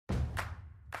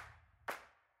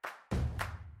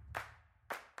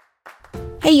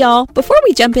Hey y'all, before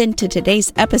we jump into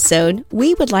today's episode,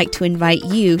 we would like to invite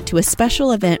you to a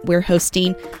special event we're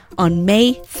hosting on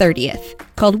May 30th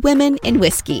called Women in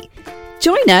Whiskey.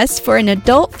 Join us for an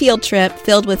adult field trip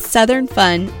filled with Southern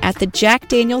fun at the Jack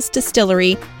Daniel's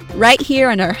Distillery right here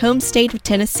in our home state of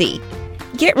Tennessee.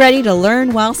 Get ready to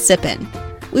learn while sipping.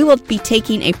 We will be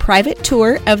taking a private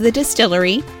tour of the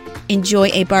distillery, enjoy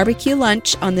a barbecue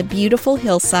lunch on the beautiful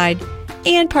hillside,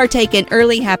 and partake in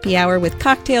early happy hour with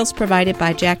cocktails provided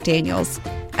by Jack Daniel's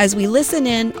as we listen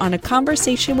in on a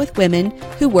conversation with women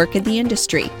who work in the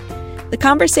industry. The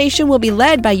conversation will be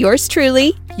led by yours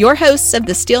truly, your hosts of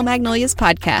the Steel Magnolias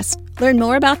podcast. Learn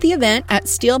more about the event at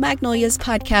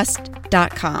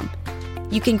steelmagnoliaspodcast.com.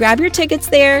 You can grab your tickets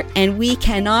there, and we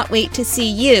cannot wait to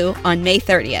see you on May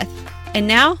 30th. And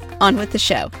now, on with the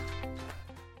show.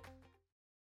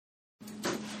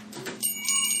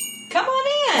 Come on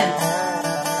in.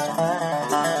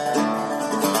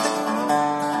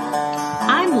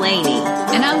 I'm Lainey.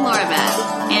 And I'm Laura Beth.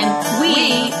 And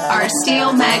we are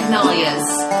Steel Magnolias.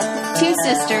 Two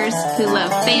sisters who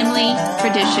love family,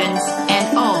 traditions,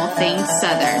 and all things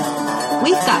Southern.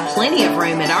 We've got plenty of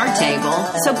room at our table,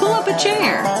 so pull up a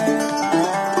chair.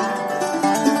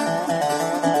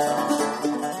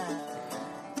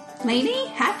 Lainey,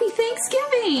 happy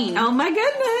Thanksgiving! Oh my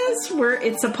goodness,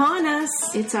 it's upon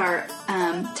us. It's our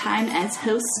time as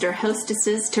hosts or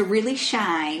hostesses to really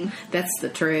shine. That's the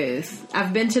truth.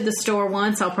 I've been to the store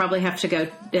once. I'll probably have to go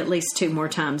at least 2 more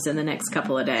times in the next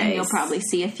couple of days. And you'll probably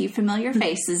see a few familiar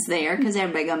faces there because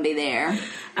everybody's going to be there.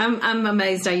 I'm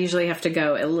amazed I usually have to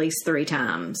go at least 3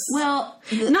 times. Well,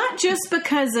 not just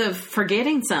because of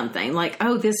forgetting something. Like,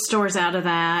 oh, this store's out of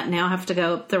that. Now I have to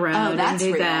go up the road and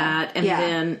do real. that. And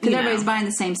then, because everybody's buying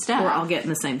the same stuff. We're all getting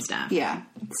the same stuff. Yeah.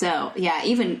 So, yeah,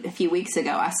 even a few weeks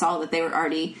ago, I saw that they were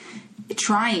already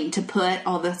trying to put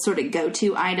all the sort of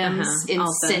go-to items in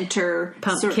all center.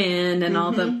 Pumpkin and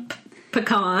all the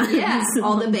pecans. Yeah,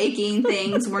 all the baking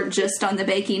things weren't just on the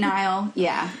baking aisle.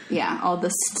 Yeah, all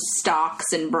the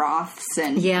stocks and broths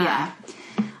and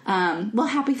well,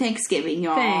 happy Thanksgiving,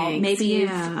 y'all. Thanks,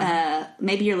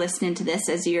 Maybe you're listening to this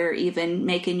as you're even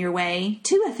making your way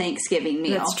to a Thanksgiving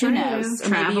meal. That's true. Who knows?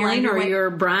 Traveling, or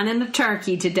you're brining a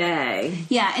turkey today.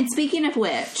 Yeah, and speaking of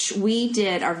which, we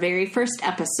did our very first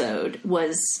episode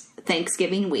was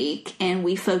Thanksgiving week, and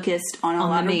we focused on a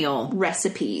lot of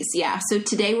recipes. Yeah, so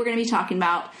today we're going to be talking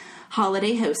about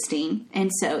holiday hosting,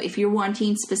 and so if you're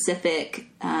wanting specific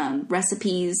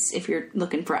recipes, if you're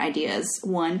looking for ideas,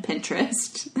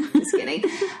 Pinterest. Just kidding.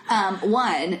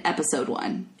 Episode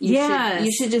 1.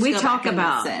 You should just we go talk back and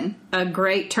about listen. A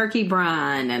great turkey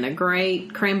brine and a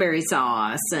great cranberry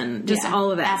sauce and just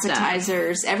all of that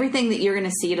appetizers, everything that you're going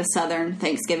to see at a Southern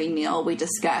Thanksgiving meal. We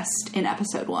discussed in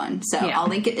episode 1, so I'll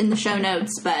link it in the show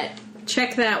notes, but.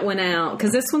 Check that one out,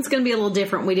 because this one's going to be a little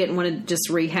different. We didn't want to just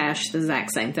rehash the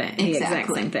exact same thing.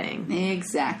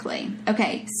 Exactly.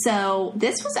 Okay, so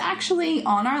this was actually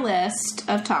on our list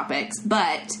of topics,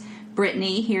 but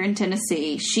Brittany here in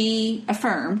Tennessee, she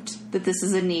affirmed that this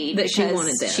is a need. That she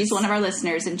wanted this. She's one of our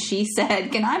listeners, and she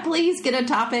said, can I please get a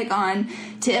topic on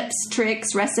tips,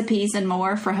 tricks, recipes, and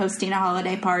more for hosting a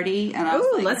holiday party? And I was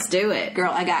like, let's do it.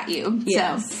 Girl, I got you.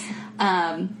 Yes.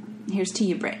 So, here's to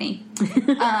you, Brittany.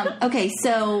 Okay,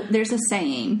 so there's a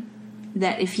saying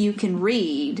that if you can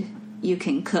read, you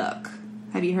can cook.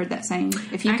 Have you heard that saying?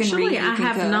 If you can read, you can cook.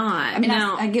 I have not. I mean,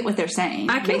 I get what they're saying.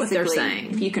 I get what they're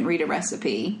saying. If you can read a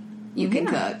recipe, you can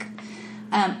cook.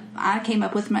 I came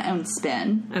up with my own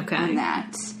spin on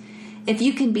that. If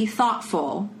you can be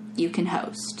thoughtful, you can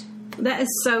host. That is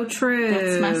so true.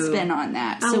 That's my spin on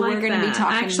that. So we're going to be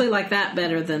talking. I actually like that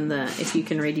better than the if you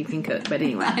can read, you can cook. But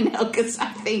anyway. I know, because I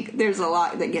think there's a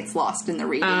lot that gets lost in the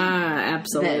reading.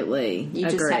 Absolutely. You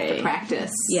just have to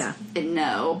practice and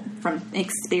know from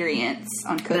experience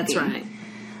on cooking. That's right.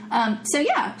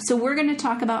 So we're going to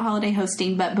talk about holiday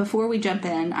hosting. But before we jump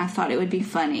in, I thought it would be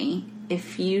funny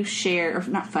if you share, or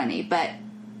not funny, but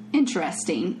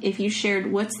interesting, if you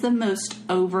shared what's the most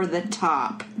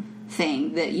over-the-top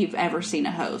thing that you've ever seen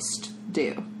a host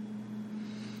do.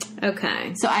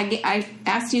 Okay. So I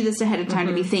asked you this ahead of time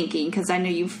to be thinking, because I know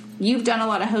you've done a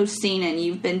lot of hosting and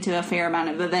you've been to a fair amount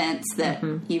of events that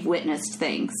you've witnessed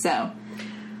things. So,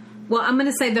 well, I'm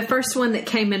going to say the first one that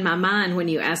came in my mind when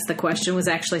you asked the question was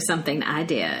actually something I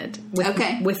did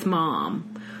with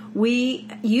Mom. We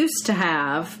used to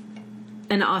have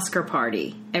an Oscar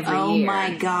party every year. Oh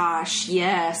my gosh,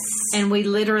 yes. And we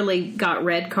literally got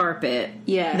red carpet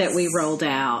that we rolled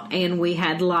out, and we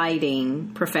had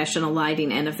lighting, professional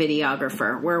lighting, and a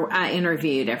videographer where I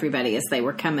interviewed everybody as they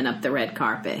were coming up the red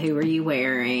carpet. Who were you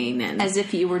wearing? And as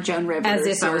if you were Joan Rivers. As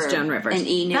if I was Joan Rivers. An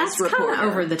E! News reporter. That's kind of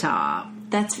over the top.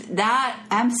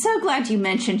 I'm so glad you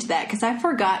mentioned that, because I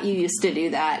forgot you used to do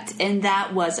that, and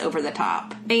that was over the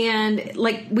top. And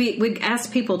like we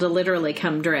asked people to literally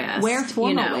come dressed, wear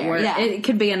formal wear. It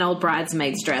could be an old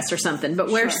bridesmaid's dress or something, but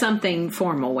wear something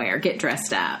formal wear. Get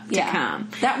dressed up to come.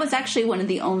 That was actually one of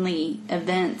the only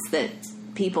events that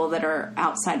people that are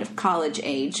outside of college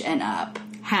age and up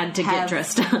had to get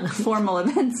dressed up. Formal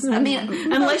events. I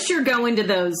mean, unless you're going to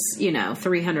those,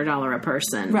 $300 a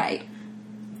person, right?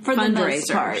 For the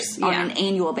most part, on an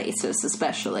annual basis,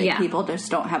 especially. Yeah. People just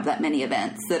don't have that many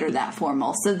events that are that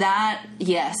formal. So that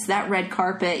red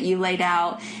carpet you laid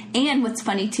out. And what's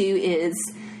funny, too, is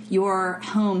your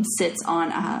home sits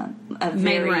on a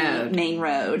very main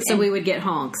road. So we would get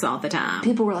honks all the time.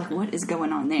 People were like, what is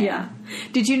going on there? Yeah.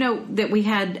 Did you know that we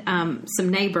had some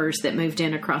neighbors that moved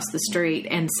in across the street,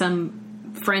 and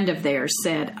some friend of theirs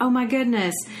said, oh, my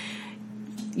goodness,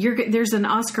 there's an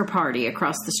Oscar party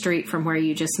across the street from where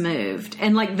you just moved,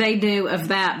 and like they knew of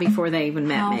that before they even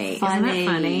met me. Funny. Isn't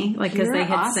that funny? Like, because they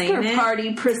had Oscar seen it. Oscar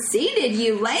party preceded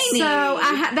you, Lainey. So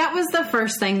that was the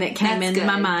first thing that came into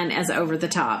my mind as over the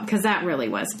top, because that really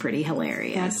was pretty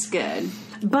hilarious. That's good.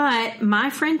 But my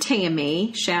friend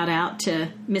Tammy, shout out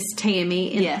to Miss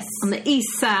Tammy on the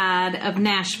east side of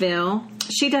Nashville.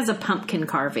 She does a pumpkin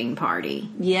carving party.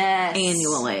 Yes.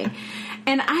 Annually.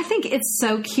 And I think it's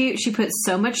so cute. She puts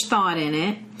so much thought in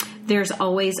it. There's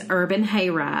always urban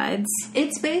hay rides.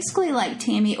 It's basically like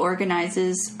Tammy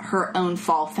organizes her own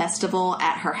fall festival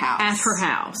at her house. At her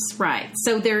house, right.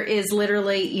 So there is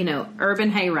literally, urban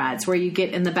hay rides where you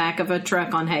get in the back of a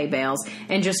truck on hay bales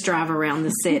and just drive around the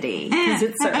city because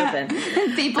it's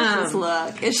urban. People just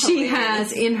look. She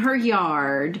has in her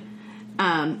yard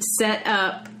set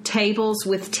up tables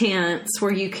with tents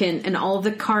where you can, and all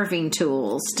the carving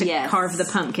tools to carve the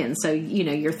pumpkin. So,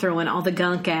 you're throwing all the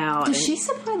gunk out. Does she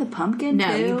supply the pumpkin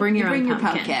No, too? you bring your own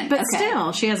pumpkin. But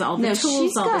still, she has all the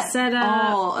tools, all the setup.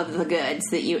 All of the goods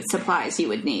supplies you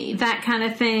would need. That kind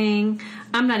of thing.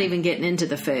 I'm not even getting into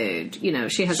the food.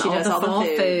 She has all the fall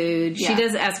food. Yeah. She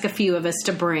does ask a few of us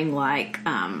to bring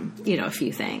a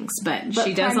few things, but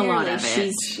she does a lot of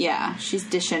it. She's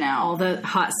dishing out all the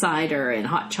hot cider and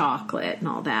hot chocolate and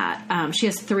all that. She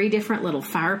has 3 different little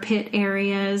fire pit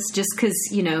areas, just because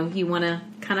you want to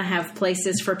kind of have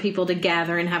places for people to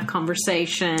gather and have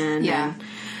conversation. Yeah.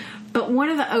 But one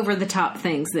of the over the top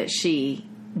things that she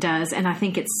does, and I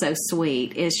think it's so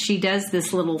sweet, is she does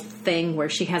this little thing where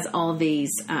she has all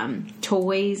these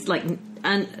toys, like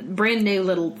brand new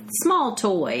little small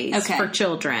toys for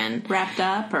children. Wrapped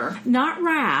up or? Not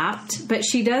wrapped, but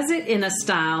she does it in a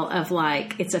style of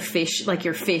like it's a fish, like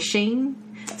you're fishing.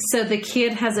 So the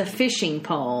kid has a fishing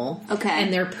pole. Okay.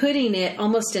 And they're putting it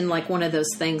almost in like one of those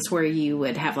things where you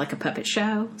would have like a puppet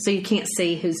show. So you can't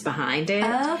see who's behind it.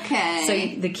 Okay.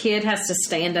 So the kid has to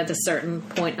stand at a certain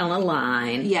point on a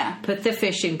line. Yeah. Put the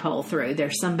fishing pole through.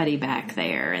 There's somebody back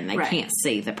there and they can't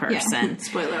see the person. Yeah.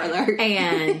 Spoiler alert.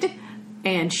 And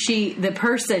the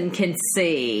person can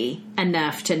see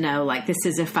enough to know, like, this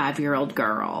is a 5-year-old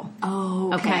girl.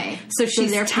 Oh, okay. So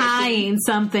she's tying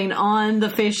something on the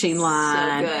fishing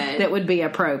line that would be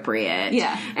appropriate.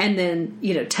 Yeah. And then,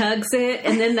 tugs it,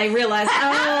 and then they realize,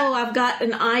 I've got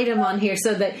an item on here,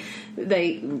 so that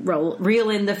they reel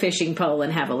in the fishing pole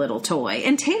and have a little toy.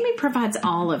 And Tammy provides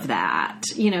all of that,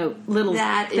 little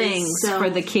things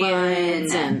for the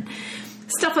kids and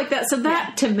stuff like that. So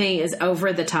that to me is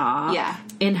over the top. Yeah.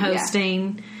 In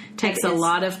hosting. Takes a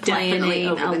lot of planning,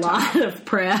 a lot of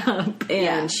prep,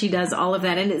 and she does all of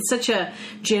that. And it's such a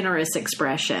generous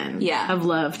expression of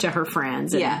love to her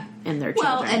friends and their children.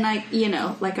 Well, and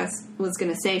like I was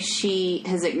going to say, she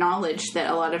has acknowledged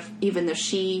that a lot of, even though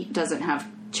she doesn't have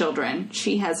children,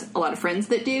 she has a lot of friends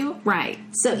that do. Right.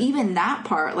 So even that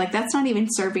part, like, that's not even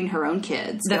serving her own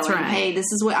kids. That's going, right. Hey,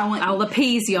 this is what I want. I'll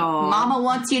appease y'all. Mama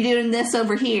wants you doing this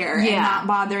over here and not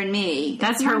bothering me.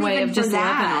 That's her way of just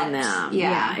loving on them.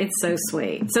 Yeah. It's so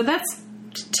sweet. So that's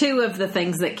 2 of the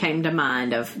things that came to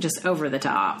mind of just over the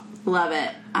top. Love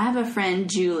it. I have a friend,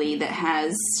 Julie,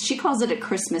 that she calls it a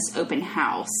Christmas open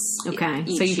house. Okay.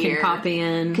 So you can pop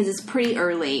in. Because it's pretty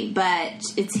early, but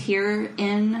it's here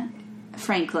in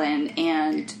Franklin,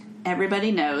 and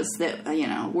everybody knows that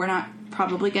we're not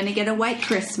probably going to get a white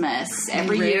Christmas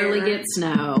every year. Rarely get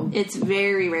snow. It's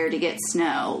very rare to get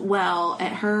snow. Well,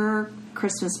 at her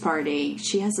Christmas party,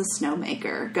 she has a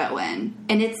snowmaker going,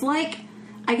 and it's like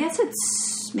I guess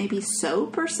it's maybe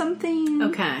soap or something.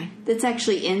 Okay. That's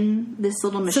actually in this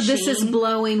little machine. So this is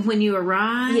blowing when you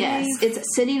arrive? Yes.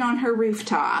 It's sitting on her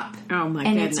rooftop. Oh, my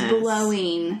goodness. And it's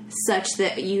blowing such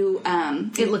that you...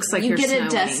 it looks like you you're get snowing. A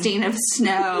dusting of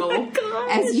snow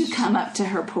as you come up to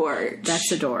her porch.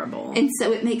 That's adorable. And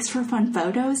so it makes for fun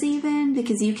photos even,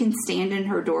 because you can stand in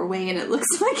her doorway and it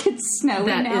looks like it's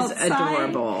snowing outside. That is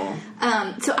adorable.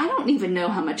 So I don't even know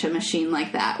how much a machine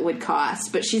like that would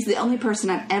cost, but she's the only person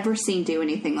I've ever seen do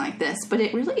anything like this. But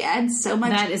it really adds so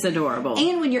much. That is adorable.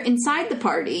 And when you're inside the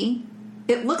party,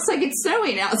 it looks like it's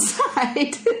snowing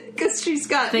outside because she's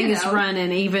got things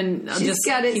running. Even she's just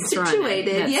got it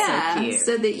situated, That's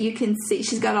so that you can see.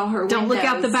 She's got all her. Don't windows.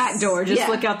 look out the back door. Just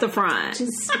look out the front.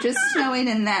 Just snowing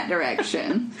in that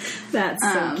direction. That's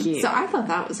so cute. So I thought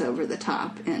that was over the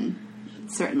top and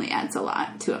certainly adds a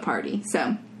lot to a party.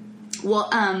 So, well,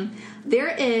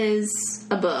 there is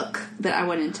a book that I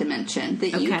wanted to mention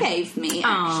that you gave me,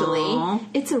 actually. Aww.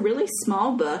 It's a really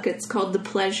small book. It's called The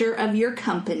Pleasure of Your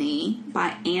Company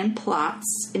by Ann Plotz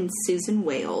and Susan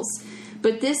Wales.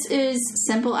 But this is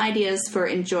simple ideas for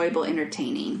enjoyable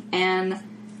entertaining. And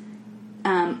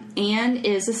Anne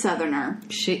is a Southerner.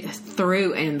 She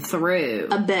through and through.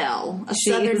 A belle.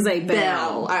 She is a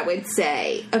belle, I would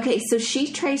say. Okay, so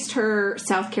she traced her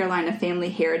South Carolina family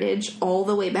heritage all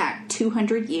the way back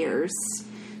 200 years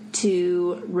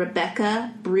to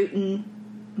Rebecca Bruton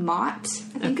Mott,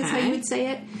 I think is how you would say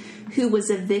it, who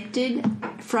was evicted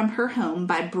from her home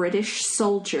by British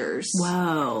soldiers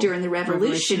during the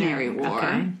Revolutionary War.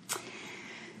 Okay.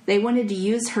 They wanted to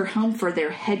use her home for their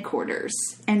headquarters,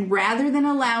 and rather than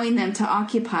allowing them to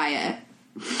occupy it...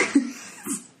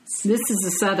 This is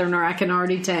a Southerner, I can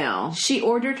already tell. She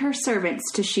ordered her servants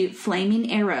to shoot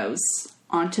flaming arrows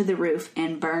onto the roof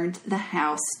and burned the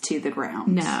house to the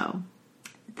ground. No.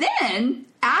 Then,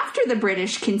 after the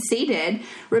British conceded,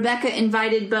 Rebecca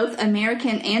invited both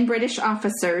American and British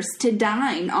officers to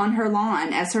dine on her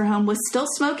lawn as her home was still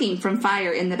smoking from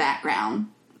fire in the background.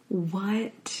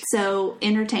 What? So,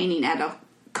 entertaining at a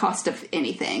cost of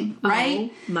anything, right?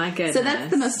 Oh, my goodness. So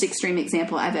that's the most extreme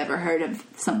example I've ever heard of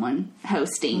someone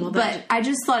hosting. But I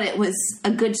just thought it was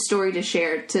a good story to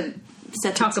share to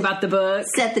talk about the book.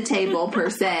 Set the table, per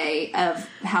se, of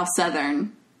how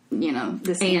Southern,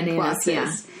 this Ann Plotz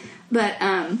is. But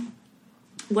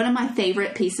one of my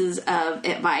favorite pieces of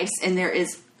advice, and there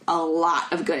is a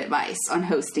lot of good advice on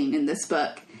hosting in this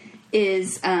book,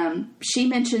 is she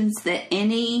mentions that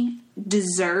any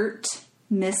dessert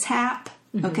mishap,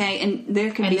 and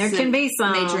there can be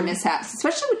some major mishaps,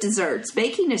 especially with desserts.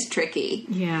 Baking is tricky.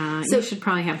 Yeah, so you should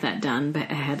probably have that done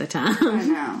ahead of time. I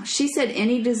know. She said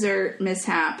any dessert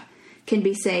mishap can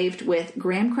be saved with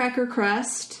graham cracker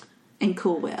crust and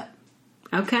Cool Whip.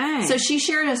 Okay. So she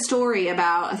shared a story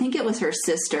about, I think it was her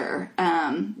sister,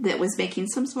 that was making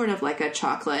some sort of like a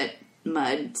chocolate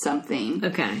mud something.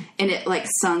 Okay. And it like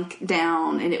sunk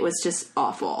down and it was just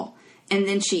awful. And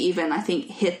then she even, I think,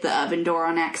 hit the oven door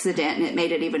on accident and it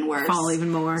made it even worse. Fall even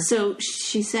more. So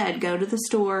she said, go to the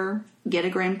store, get a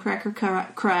graham cracker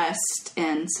crust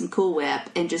and some Cool Whip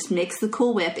and just mix the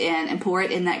Cool Whip in and pour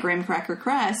it in that graham cracker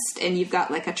crust and you've got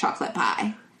like a chocolate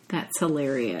pie. That's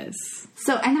hilarious.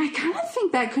 So, and I kind of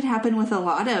think that could happen with a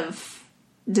lot of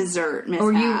dessert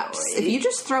mishaps. If you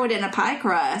just throw it in a pie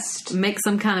crust. Make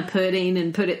some kind of pudding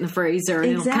and put it in the freezer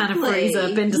and it'll kind of freeze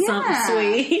up into something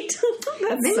sweet.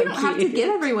 That's then so you don't have to cute. give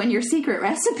everyone your secret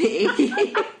recipe.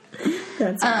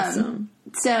 That's awesome.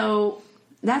 So,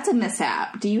 that's a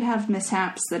mishap. Do you have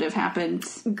mishaps that have happened?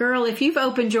 Girl, if you've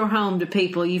opened your home to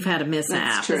people, you've had a mishap.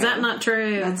 That's true. Is that not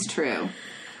true? That's true.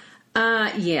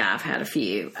 Yeah, I've had a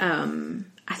few.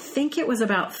 I think it was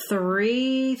about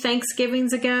 3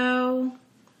 Thanksgivings ago.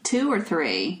 2 or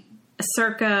 3?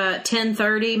 Circa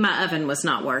 10:30, my oven was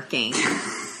not working.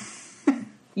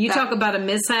 Talk about a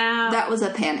mishap. That was a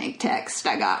panic text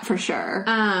I got for sure.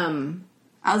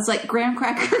 I was like, graham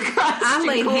cracker crust. I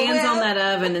laid hands on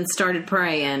that oven and started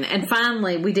praying. And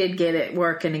finally, we did get it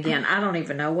working again. I don't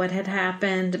even know what had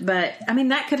happened. But, I mean,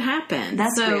 that could happen.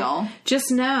 That's real. Just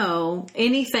know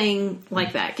anything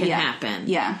like that can happen.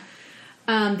 Yeah.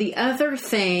 The other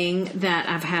thing that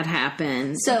I've had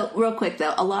happen. So, real quick,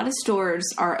 though, a lot of stores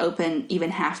are open even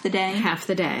half the day. Half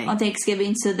the day. On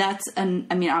Thanksgiving. So, that's,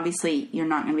 obviously, you're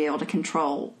not going to be able to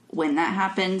control when that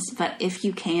happens. But if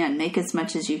you can, make as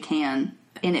much as you can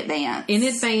in advance.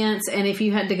 And if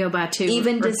you had to go buy 2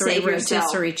 even or to 3 save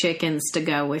rotisserie chickens to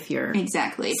go with your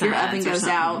Exactly. If your oven goes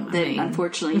out, then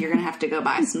unfortunately you're going to have to go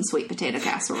buy some sweet potato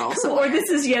casserole somewhere. Or this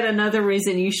is yet another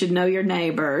reason you should know your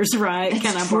neighbors, right?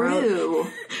 It's true.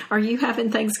 Are you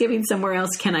having Thanksgiving somewhere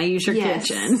else? Can I use your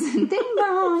kitchen? Ding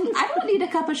dong. I don't need a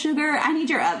cup of sugar. I need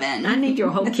your oven. I need your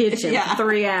whole kitchen for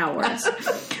 3 hours.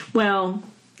 Well,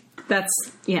 that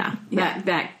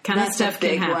kind of stuff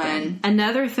can happen. One.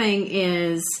 Another thing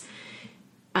is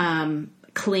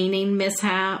cleaning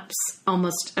mishaps.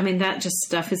 That just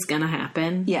stuff is going to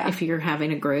happen if you're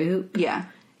having a group. Yeah.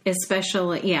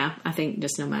 Especially, I think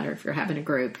just no matter if you're having a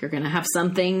group, you're going to have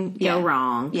something go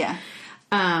wrong. Yeah.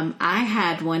 I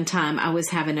had one time I was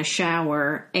having a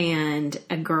shower and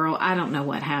a girl, I don't know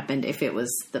what happened, if it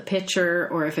was the pitcher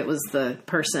or if it was the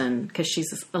person, because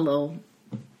she's a little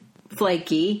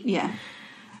flaky. Yeah.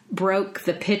 Broke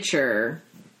the pitcher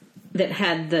that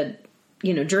had the,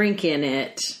 drink in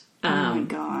it. Oh my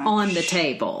gosh. On the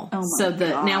table. Oh my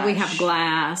gosh. Now we have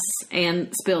glass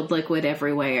and spilled liquid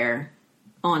everywhere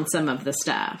on some of the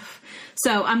stuff.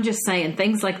 So I'm just saying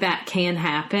things like that can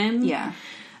happen. Yeah.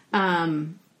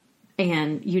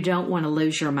 And you don't want to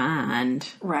lose your mind.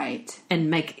 Right. And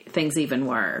make things even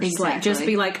worse. Exactly. Like just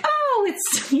be like, oh,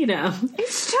 it's,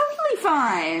 It's totally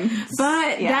fine.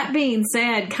 But that being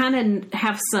said, kind of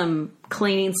have some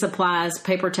cleaning supplies,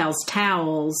 paper towels,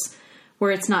 towels,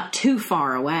 where it's not too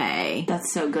far away.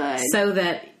 That's so good. So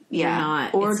that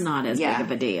it's not as big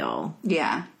of a deal.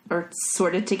 Yeah. Or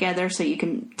sort it together so you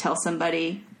can tell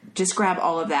somebody, just grab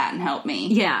all of that and help me.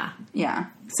 Yeah. Yeah.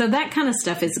 So that kind of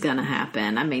stuff is going to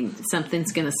happen.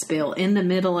 Something's going to spill in the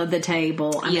middle of the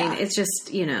table. It's just,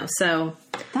 so.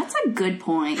 That's a good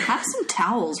point. Have some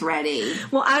towels ready.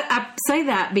 Well, I say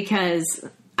that because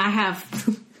I have,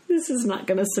 this is not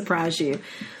going to surprise you.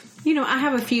 I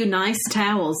have a few nice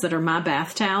towels that are my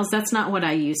bath towels. That's not what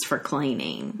I use for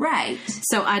cleaning. Right.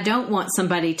 So I don't want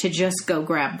somebody to just go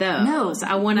grab those. No,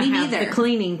 I want to have the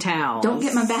cleaning towels. Don't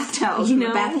get my bath towels.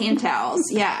 My bath hand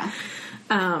towels. Yeah.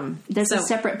 There's a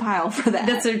separate pile for that.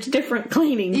 That's a different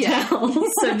cleaning towel.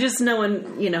 So just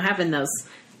knowing, having those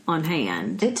on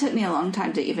hand. It took me a long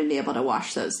time to even be able to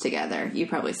wash those together. You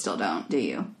probably still don't, do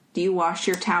you? Do you wash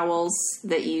your towels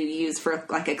that you use for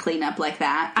like a cleanup like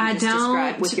that? I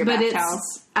don't. With your bath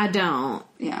towels? I don't.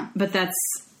 Yeah. But that's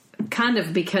kind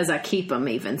of because I keep them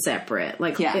even separate.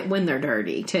 Like when they're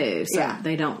dirty too. So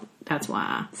they don't. That's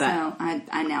why. But, so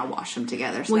I now wash them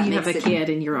together. So well, you have a kid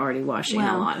and you're already washing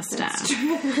a lot of stuff.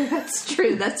 That's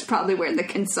true. That's probably where the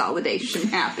consolidation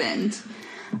happened.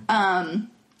 I'm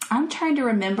trying to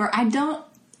remember.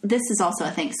 This is also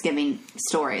a Thanksgiving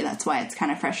story. That's why it's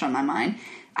kind of fresh on my mind.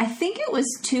 I think it was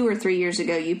 2 or 3 years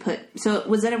ago so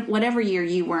was it whatever year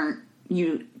you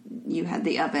had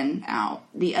the oven out.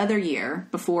 The other year,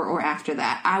 before or after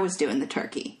that, I was doing the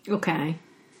turkey. Okay. And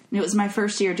it was my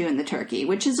first year doing the turkey,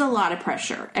 which is a lot of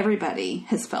pressure. Everybody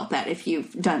has felt that if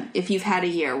you've had a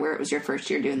year where it was your first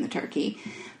year doing the turkey.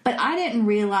 But I didn't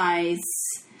realize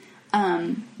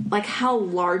how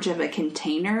large of a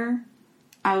container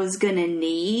I was going to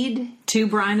need to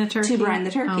brine the turkey.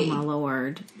 Oh my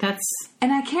Lord.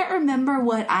 And I can't remember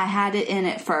what I had it in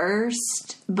at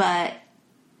first, but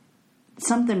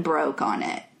something broke on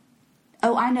it.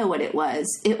 Oh, I know what it was.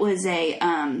 It was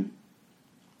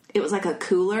it was like a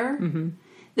cooler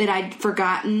that I'd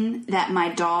forgotten that my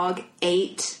dog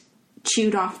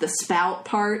chewed off the spout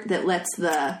part that lets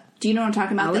do you know what I'm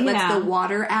talking about? Lets the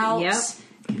water out. Yep.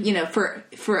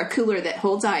 For a cooler that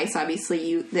holds ice,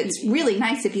 obviously that's really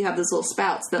nice if you have those little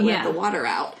spouts that let the water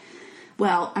out.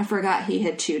 Well, I forgot he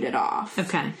had chewed it off.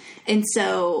 Okay. And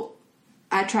so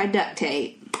I tried duct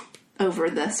tape over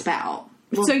the spout.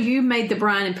 Well, so you made the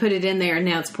brine and put it in there and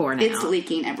now it's pouring out. It's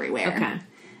leaking everywhere. Okay.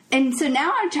 And so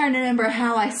now I'm trying to remember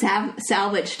how I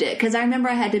salvaged it. Because I remember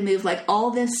I had to move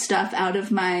all this stuff out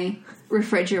of my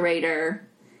refrigerator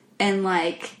and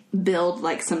build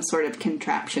some sort of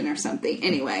contraption or something.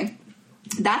 Anyway,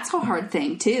 that's a hard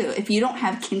thing too. If you don't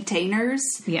have containers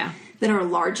that are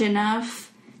large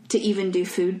enough to even do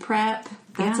food prep,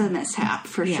 that's a mishap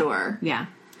for sure. Yeah.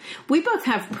 We both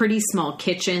have pretty small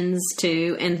kitchens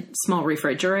too and small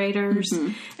refrigerators.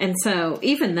 Mm-hmm. And so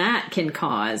even that can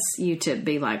cause you to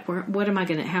be like, how am I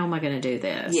going to do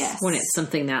this? Yes. When it's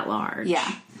something that large.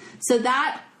 Yeah. So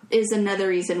that is another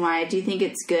reason why I do think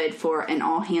it's good for an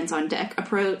all hands on deck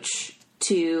approach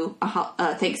to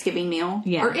a Thanksgiving meal.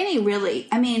 Yeah. Or any really,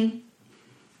 I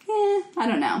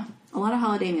don't know. A lot of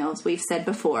holiday meals, we've said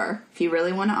before, if you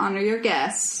really want to honor your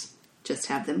guests, just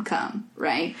have them come,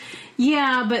 right?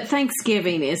 Yeah, but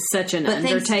Thanksgiving is such an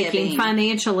undertaking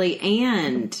financially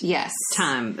and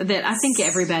time that I think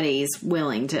everybody's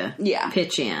willing to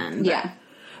pitch in.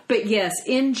 But yes,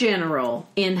 in general,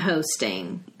 in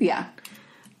hosting. Yeah.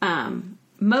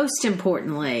 Most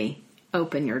importantly,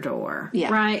 open your door.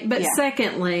 Yeah. Right? But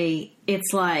secondly,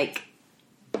 it's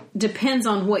depends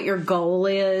on what your goal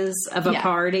is of a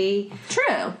party.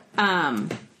 True.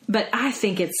 But I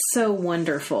think it's so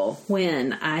wonderful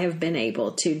when I have been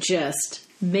able to just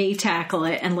me tackle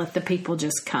it and let the people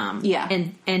just come. Yeah.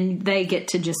 And they get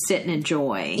to just sit and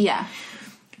enjoy. Yeah.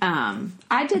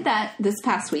 I did that this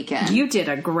past weekend. You did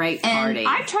a great party. And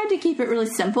I tried to keep it really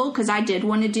simple because I did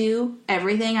want to do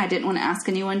everything. I didn't want to ask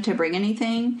anyone to bring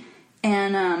anything.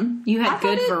 And you had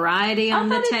good variety on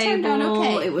the table.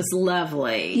 Okay. It was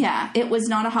lovely. Yeah, it was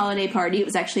not a holiday party. It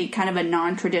was actually kind of a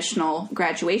non-traditional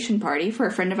graduation party for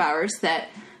a friend of ours that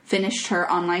finished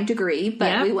her online degree,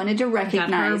 but we wanted to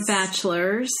recognize her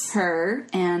bachelor's. Her,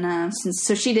 and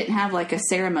so she didn't have like a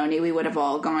ceremony we would have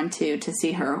all gone to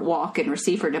see her walk and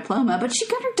receive her diploma, but she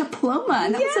got her diploma,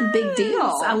 and that was a big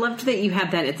deal. I loved that you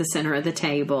had that at the center of the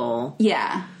table.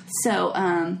 Yeah. So,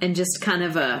 and just kind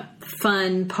of a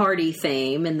fun party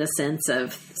theme in the sense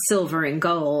of silver and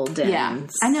gold. And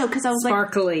I know, because I was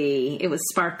sparkly. It was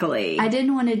sparkly. I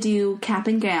didn't want to do cap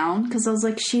and gown because I was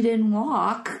like, she didn't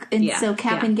walk, and so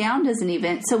cap and gown doesn't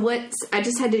even. So I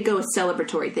just had to go with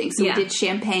celebratory things. So we did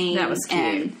champagne. That was cute.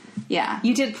 And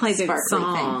you did play the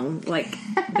song, like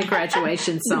the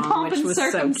graduation song, which was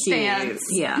so cute.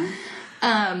 Yeah.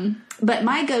 But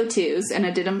my go-tos, and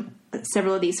I did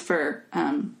several of these for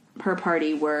her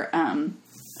party, were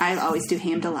I always do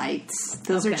ham delights.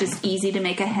 Those are just easy to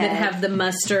make ahead. That have the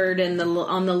mustard and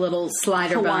on the little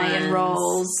slider Hawaiian buns.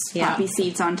 Rolls, poppy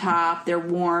seeds on top. They're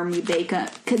warm. You bake them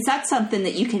because that's something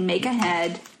that you can make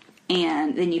ahead,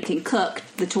 and then you can cook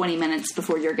the 20 minutes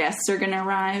before your guests are going to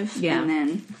arrive. Yeah, and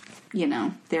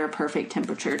then they're a perfect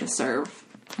temperature to serve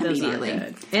immediately. Those are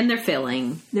good. And they're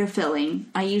filling. They're filling.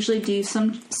 I usually do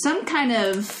some kind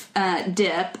of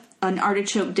dip. An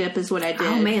artichoke dip is what I did.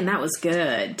 Oh, man, that was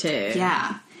good, too.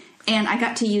 Yeah. And I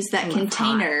got to use that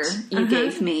container you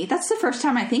gave me. That's the first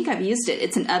time I think I've used it.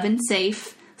 It's an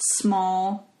oven-safe,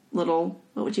 small little,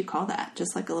 what would you call that?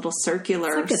 Just like a little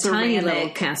circular, it's like a ceramic, tiny little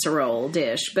casserole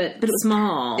dish, but it was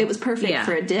small. It was perfect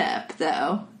for a dip,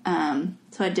 though.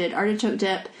 So I did artichoke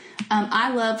dip.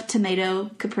 I love tomato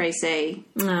caprese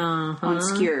on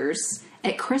skewers.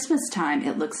 At Christmas time,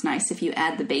 it looks nice if you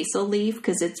add the basil leaf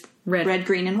because it's red,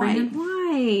 green, and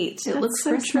white. It looks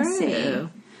so Christmassy. True.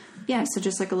 Yeah, so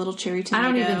just like a little cherry tomato.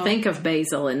 I don't even think of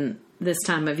basil in this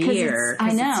time of year.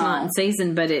 I know. It's not in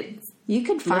season, but you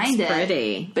could find it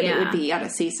pretty. But it would be out of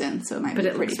season, so it might be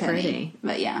pretty penny.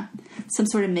 But yeah, some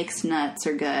sort of mixed nuts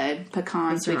are good.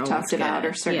 Pecans we've talked about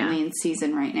are certainly in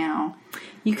season right now.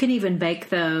 You can even bake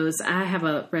those. I have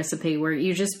a recipe where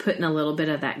you're just putting a little bit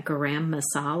of that garam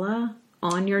masala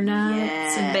on your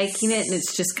nuts and baking it, and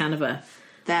it's just kind of a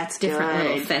different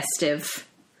little festive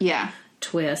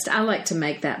twist. I like to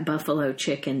make that buffalo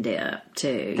chicken dip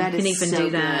too. That you can even do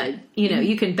that. Good.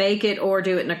 You can bake it or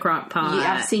do it in a crock pot.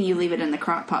 Yeah, I've seen you leave it in the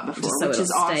crock pot before, so which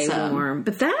is awesome. Stay warm.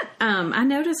 But that I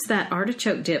noticed that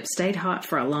artichoke dip stayed hot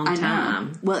for a long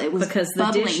time. Well, it was because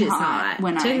the dish is hot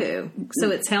too,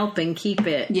 so it's helping keep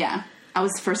it. Yeah. I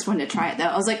was the first one to try it, though.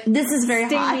 I was like, this is very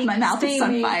hot. My mouth is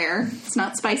on fire. It's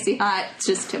not spicy hot. It's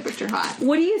just temperature hot.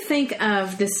 What do you think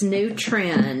of this new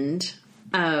trend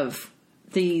of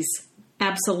these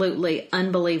absolutely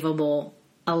unbelievable,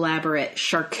 elaborate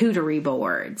charcuterie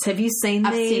boards? Have you seen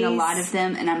these? I've seen a lot of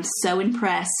them, and I'm so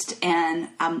impressed, and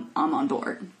I'm on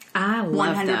board. I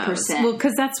love 100%. Those. Well,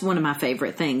 because that's one of my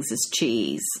favorite things is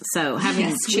cheese. So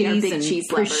having cheese and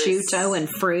prosciutto and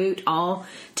fruit all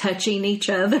touching each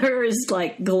other is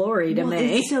like glory to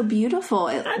me. It's so beautiful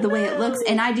the way it looks.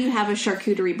 And I do have a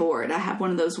charcuterie board. I have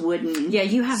one of those wooden,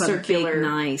 you have circular, a big,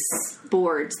 nice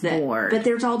boards. But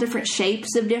there's all different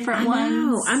shapes of different ones.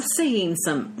 know. I'm seeing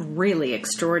some really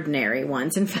extraordinary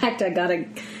ones. In fact, I got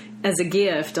as a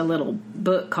gift a little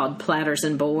book called Platters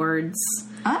and Boards.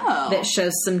 That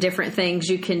shows some different things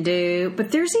you can do.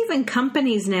 But there's even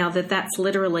companies now that's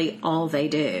literally all they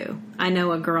do. I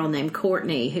know a girl named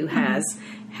Courtney who has,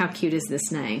 how cute is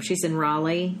this name? She's in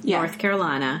Raleigh, North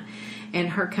Carolina. And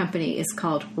her company is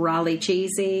called Raleigh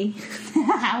Cheesy.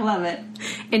 I love it.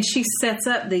 And she sets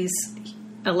up these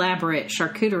elaborate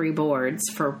charcuterie boards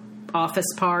for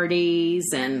office parties.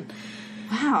 And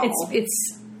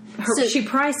it's she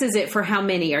prices it for how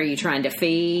many are you trying to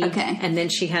feed. Okay. And then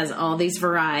she has all these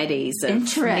varieties of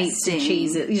meats and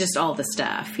cheeses, just all the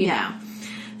stuff, you know.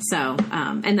 So,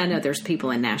 and I know there's people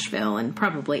in Nashville and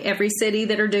probably every city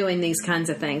that are doing these kinds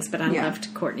of things, but I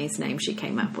loved Courtney's name she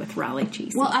came up with, Raleigh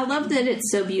Cheesy. Well, I love that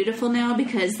it's so beautiful now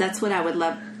because that's what I would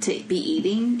love to be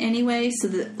eating anyway. So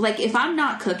that, like, if I'm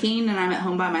not cooking and I'm at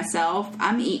home by myself,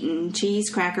 I'm eating cheese,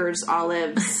 crackers,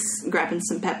 olives, grabbing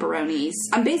some pepperonis.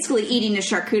 I'm basically eating a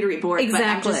charcuterie board, but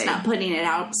I'm just not putting it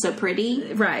out so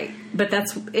pretty. Right. But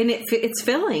it's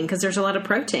filling because there's a lot of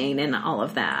protein in all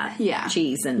of that. Yeah.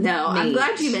 Cheese and meat. I'm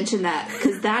glad you mentioned that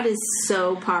because that is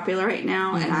so popular right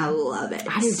now and I love it.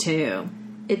 I do too.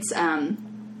 It's,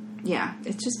 yeah,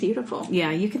 it's just beautiful.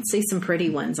 Yeah, you can see some pretty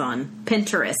ones on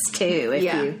Pinterest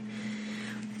too.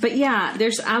 But yeah,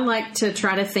 I like to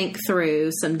try to think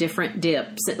through some different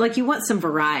dips. Like you want some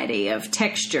variety of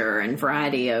texture and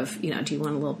variety of, do you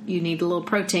want you need a little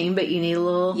protein, but you need a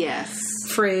little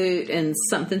fruit and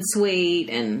something sweet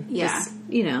and just,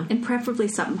 And preferably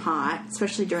something hot,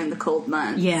 especially during the cold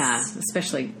months. Yeah,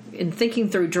 especially in thinking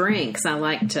through drinks, I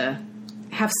like to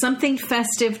have something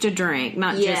festive to drink,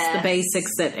 not just the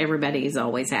basics that everybody's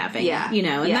always having. Yeah.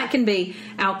 And that can be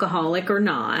alcoholic or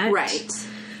not. Right.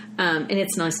 And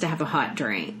it's nice to have a hot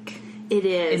drink. It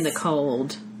is. In the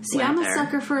cold weather. I'm a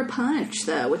sucker for a punch,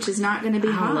 though, which is not going to be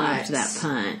hot. I loved that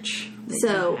punch.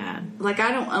 So, like,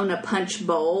 I don't own a punch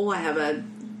bowl. I have a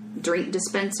drink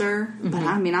dispenser. Mm-hmm. But,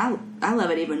 I mean, I love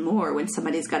it even more when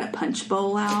somebody's got a punch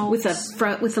bowl out. With a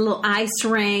little ice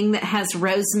ring that has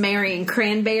rosemary and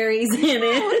cranberries in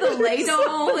it. With a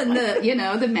ladle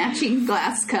and the matching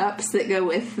glass cups that go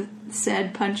with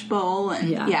said punch bowl.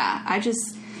 And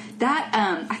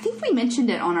I think we mentioned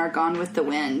it on our Gone with the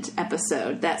Wind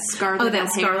episode. That Scarlett O'Hara.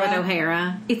 Scarlett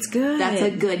O'Hara. It's good. That's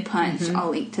a good punch. Mm-hmm.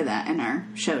 I'll link to that in our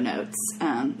show notes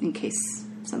in case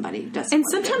somebody doesn't. And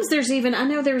sometimes there's even, I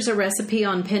know there's a recipe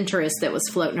on Pinterest that was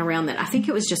floating around that I think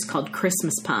it was just called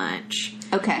Christmas Punch.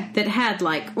 Okay. That had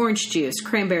like orange juice,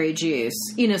 cranberry juice,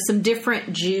 some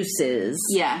different juices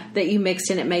that you mixed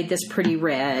and it made this pretty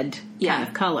red kind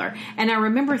of color. And I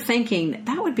remember thinking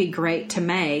that would be great to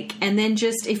make. And then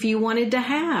just if you wanted to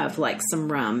have like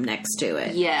some rum next to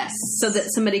it. Yes. So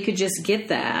that somebody could just get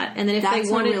that. And then if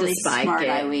they wanted to spike smart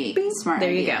there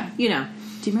idea. You go.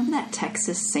 Do you remember that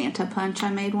Texas Santa punch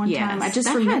I made one time? I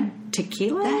just remember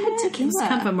tequila. That had tequila. It was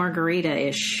kind of a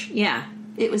margarita-ish. Yeah.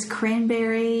 It was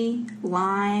cranberry,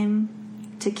 lime,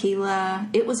 tequila.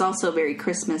 It was also very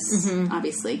Christmas,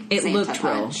 obviously. It Santa looked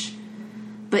punch.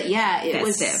 But yeah, it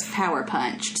festive. was power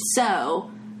punched.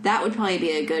 So that would probably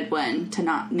be a good one to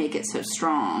not make it so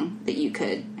strong that you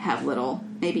could have little,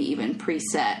 maybe even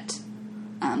preset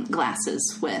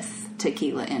glasses with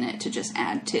tequila in it to just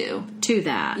add to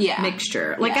that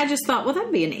mixture. Like I just thought, well,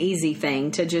 that'd be an easy thing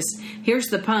to just, here's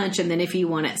the punch, and then if you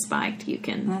want it spiked, you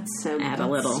can add a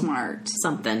little smart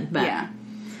something. But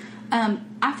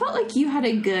I felt like you had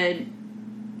a good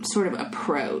sort of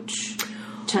approach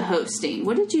to hosting.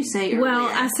 What did you say earlier? Well,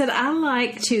 I said I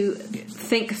like to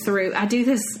think through. I do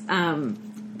this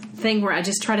thing where I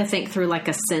just try to think through like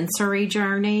a sensory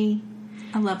journey.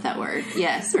 I love that word.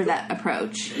 Yes. Or that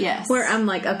approach. Yes. Where I'm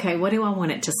like, okay, what do I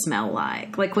want it to smell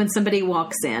like? Like when somebody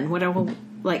walks in,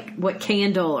 what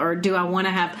candle, or do I want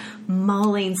to have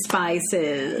mulling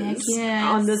spices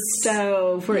on the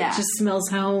stove where it just smells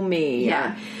homey?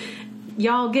 Yeah.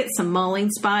 Y'all get some mulling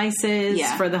spices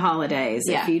for the holidays.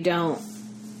 Yeah. If you don't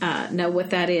know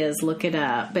what that is, look it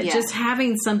up. But just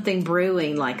having something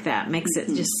brewing like that makes it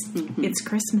just, it's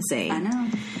Christmassy. I know.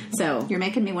 So you're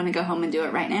making me want to go home and do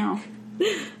it right now.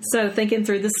 So thinking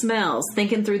through the smells,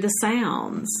 thinking through the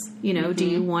sounds, do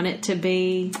you want it to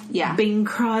be Bing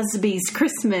Crosby's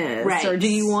Christmas? Right. Or do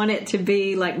you want it to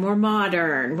be like more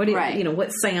modern? What do you,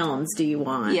 what sounds do you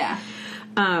want? Yeah.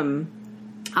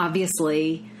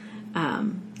 Obviously,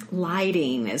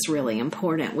 lighting is really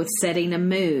important with setting a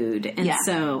mood. And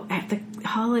so at the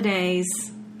holidays,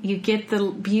 you get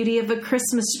the beauty of a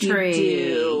Christmas tree.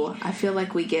 You do. I feel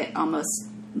like we get almost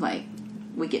like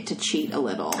we get to cheat a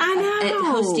little. I know. At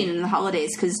hosting in the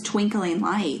holidays because twinkling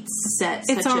lights set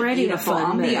such a beautiful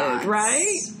ambiance. Mood,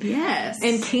 right? Yes.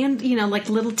 And like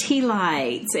little tea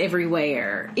lights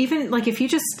everywhere. Even like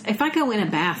if I go in a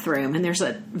bathroom and there's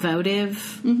a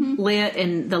votive lit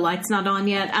and the light's not on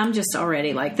yet, I'm just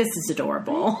already like, this is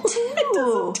adorable. It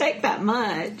doesn't take that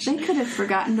much. They could have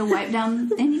forgotten to wipe down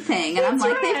anything. And I'm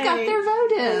like, they've got their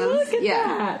votive. Look at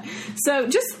that. So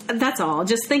that's all.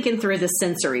 Just thinking through the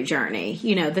sensory journey.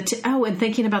 And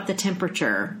thinking about the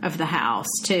temperature of the house,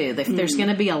 too. If there's going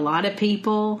to be a lot of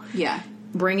people,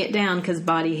 bring it down because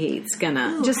body heat's going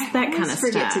to... that kind of stuff.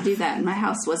 I forget to do that. And my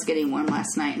house was getting warm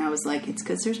last night, and I was like, it's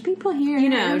because there's people here.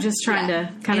 Just trying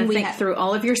to kind of think through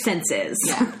all of your senses.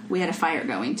 Yeah. We had a fire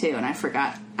going, too, and I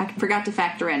forgot to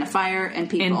factor in a fire and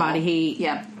people. And body heat.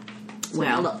 Yep. So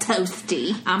a little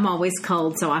toasty. I'm always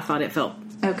cold, so I thought it felt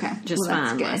Okay. just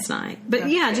fine last night. But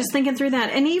just thinking through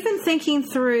that. And even thinking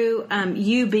through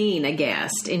you being a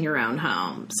guest in your own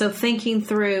home. So thinking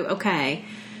through, okay,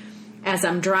 as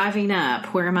I'm driving up,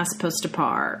 where am I supposed to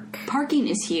park? Parking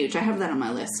is huge. I have that on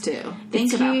my list, too.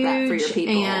 Think about that for your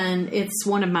people. And it's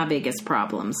one of my biggest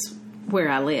problems where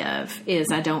I live is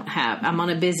I'm on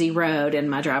a busy road and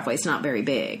my driveway's not very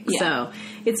big. Yeah. So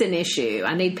it's an issue.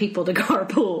 I need people to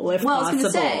carpool if possible. I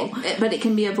was going to say, but it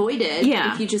can be avoided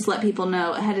if you just let people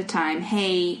know ahead of time,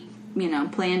 hey,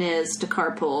 plan is to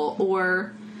carpool.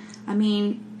 Or,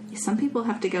 some people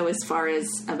have to go as far as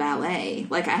a valet.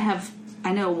 Like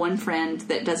I know one friend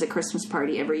that does a Christmas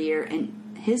party every year,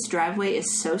 and his driveway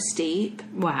is so steep.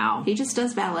 Wow. He just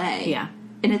does valet. Yeah.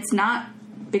 And it's not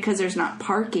because there's not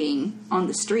parking on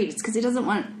the street. It's because he doesn't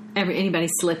want anybody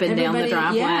slipping down the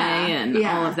driveway and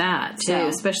all of that, too,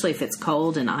 especially if it's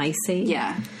cold and icy.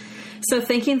 Yeah. So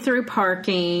thinking through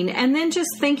parking, and then just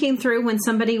thinking through when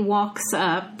somebody walks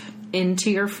up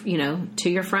into your, to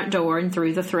your front door and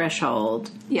through the threshold.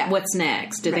 Yeah. What's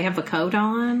next? Do they have a coat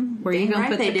on? Where are you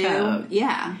going to put the coat?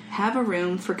 Yeah. Have a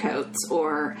room for coats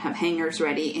or have hangers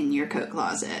ready in your coat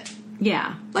closet.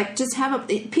 Yeah. Like, just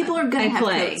people are going to have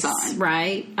coats on.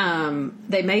 Right.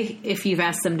 They may, if you've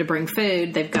asked them to bring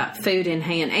food, they've got food in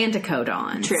hand and a coat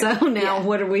on. True. So now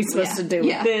what are we supposed to do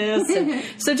with this? And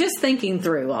so just thinking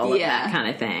through all of that kind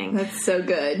of thing. That's so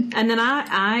good. And then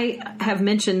I have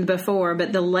mentioned before,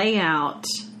 but the layout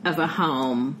of a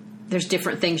home, there's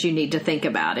different things you need to think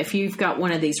about. If you've got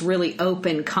one of these really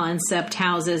open concept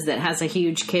houses that has a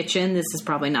huge kitchen, this is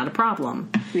probably not a problem.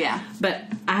 Yeah. But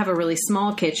I have a really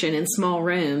small kitchen and small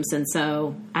rooms, and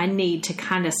so I need to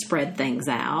kind of spread things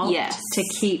out. Yes. To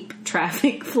keep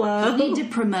traffic flow. You need to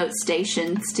promote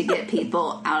stations to get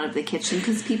people out of the kitchen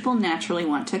because people naturally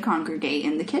want to congregate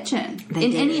in the kitchen.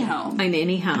 Any home. In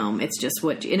any home. It's just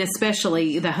and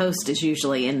especially the host is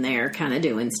usually in there kind of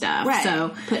doing stuff. Right.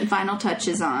 So putting final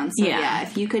touches on. So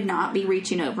if you could not be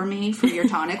reaching over me for your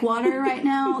tonic water right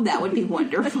now, that would be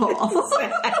wonderful.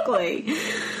 Exactly.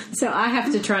 So I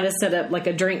have to try to set up like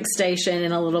a drink station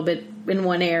in a little bit in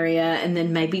one area, and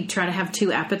then maybe try to have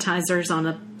 2 appetizers on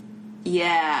a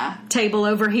table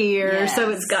over here. So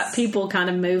it's got people kind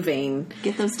of moving.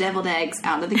 Get those deviled eggs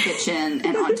out of the kitchen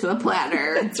and onto a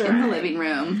platter in the living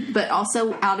room, but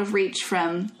also out of reach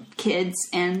from kids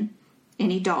and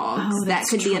any dogs. Oh, that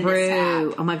could be a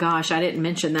mishap. Oh my gosh, I didn't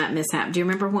mention that mishap. Do you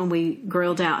remember when we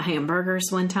grilled out hamburgers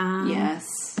one time?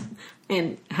 Yes.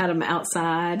 And had them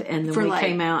outside, and then we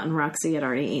came out, and Roxy had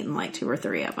already eaten like 2 or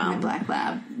 3 of them. My black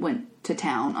lab went to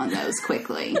town on those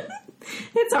quickly.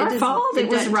 It's our fault. It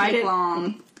was right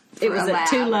long. It was at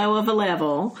too low of a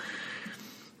level.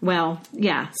 Well,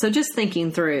 yeah. So just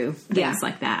thinking through things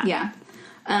like that. Yeah.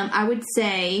 I would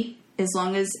say as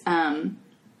long as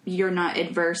you're not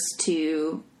adverse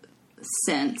to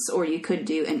scents, or you could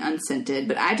do an unscented,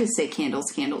 but I just say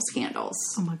candles.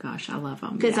 Oh my gosh, I love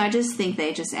them. Because I just think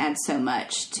they just add so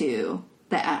much to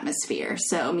the atmosphere.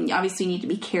 So, obviously you need to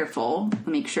be careful.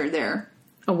 Make sure they're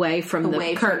away from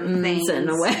the curtains and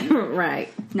away.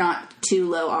 Right. Not too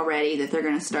low already that they're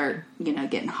going to start,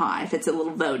 getting hot. If it's a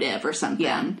little votive or something.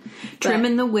 Yeah.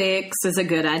 Trimming the wicks is a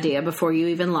good idea before you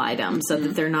even light them so that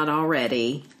they're not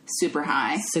already super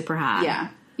high. Yeah.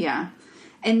 Yeah.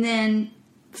 And then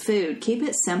food, keep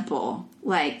it simple.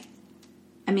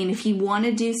 If you want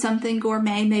to do something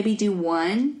gourmet, maybe do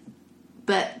one,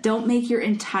 but don't make your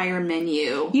entire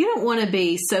menu. You don't want to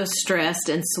be so stressed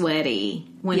and sweaty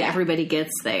when everybody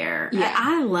gets there. Yeah.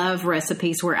 I love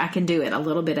recipes where I can do it a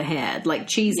little bit ahead, like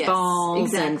cheese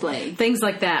balls and things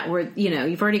like that, where,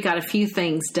 you've already got a few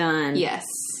things done. Yes.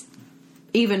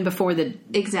 Even before the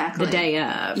day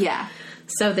of. Yeah.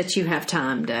 So that you have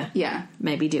time to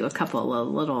maybe do a couple of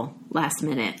little last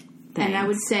minute things. And I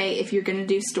would say if you're going to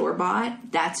do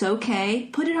store-bought, that's okay.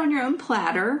 Put it on your own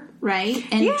platter, right?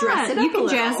 And dress it up you can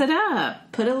jazz it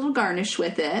up. Put a little garnish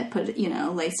with it. Put,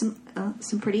 lay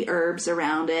some pretty herbs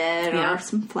around it, or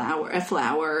some flour,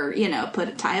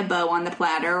 tie a bow on the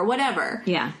platter or whatever.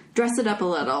 Yeah. Dress it up a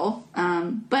little.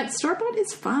 But store-bought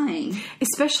is fine.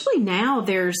 Especially now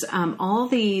there's all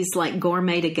these like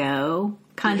gourmet to go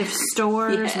kind of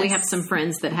stores. Yes. We have some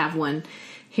friends that have one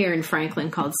here in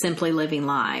Franklin called Simply Living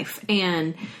Life,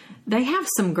 and they have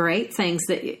some great things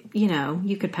that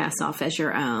you could pass off as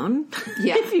your own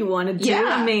if you wanted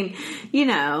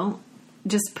to.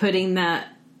 Just putting that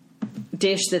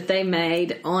dish that they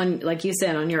made on, like you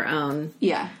said, on your own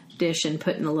dish, and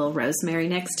putting a little rosemary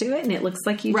next to it, and it looks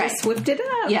like you just whipped it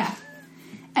up. Yeah.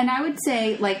 And I would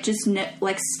say just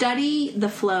study the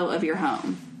flow of your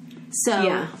home.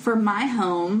 So for my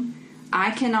home,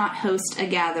 I cannot host a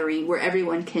gathering where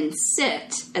everyone can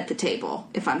sit at the table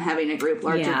if I'm having a group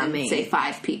larger than, say,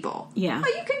 5 people. Yeah.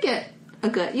 Well, you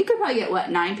could probably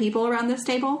get, 9 people around this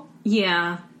table?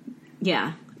 Yeah.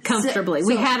 Yeah. Comfortably.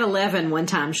 We had 11 one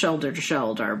time, shoulder to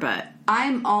shoulder, but...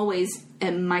 I'm always,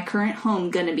 in my current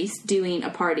home, going to be doing a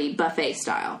party buffet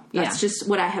style. That's just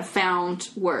what I have found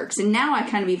works. And now I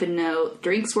kind of even know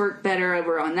drinks work better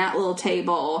over on that little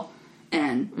table.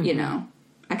 And, you know,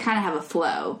 I kind of have a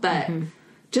flow. But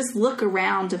just look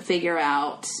around to figure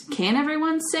out, can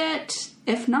everyone sit?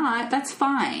 If not, that's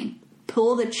fine.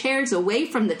 Pull the chairs away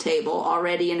from the table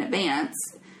already in advance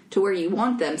to where you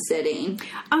want them sitting.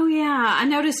 Oh, yeah. I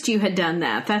noticed you had done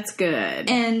that. That's good.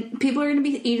 And people are going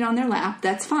to be eating on their lap.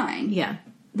 That's fine. Yeah.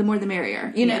 The more the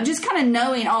merrier. You know, just kind of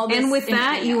knowing all this. And with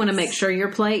that, you want to make sure your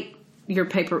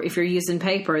paper, if you're using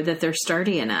paper, that they're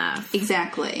sturdy enough.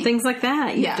 Exactly. Things like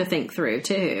that you have to think through,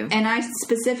 too. And I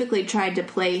specifically tried to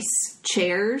place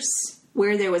chairs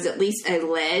where there was at least a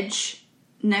ledge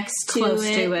next to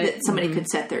it that somebody could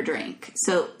set their drink.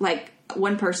 So, like,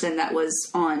 one person that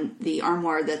was on the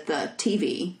armoire that the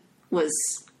TV was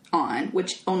on,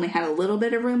 which only had a little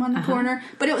bit of room on the corner,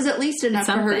 but it was at least enough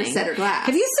for her to set her glass.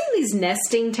 Have you seen these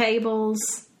nesting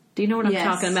tables? Do you know what I'm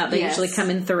talking about? They usually come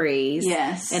in 3s.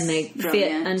 Yes. And they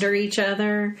fit under each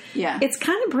other. Yeah. It's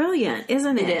kind of brilliant,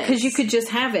 isn't it? Because you could just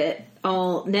have it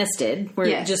all nested, where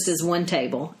it just is one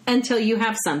table, until you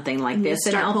have something like this,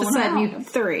 and all of a sudden you have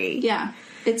 3. Yeah.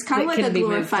 It's kind of like a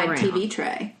glorified TV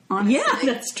tray, honestly.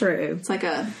 Yeah, that's true. It's like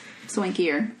a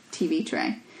swankier TV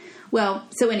tray. Well,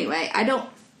 so anyway, I don't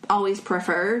always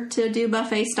prefer to do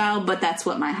buffet style, but that's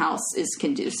what my house is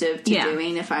conducive to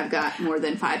doing if I've got more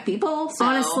than 5 people. So.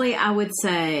 Honestly, I would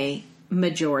say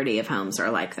majority of homes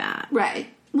are like that. Right.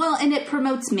 Well, and it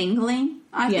promotes mingling,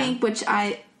 I think, which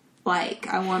I like.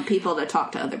 I want people to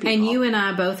talk to other people. And you and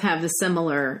I both have the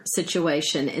similar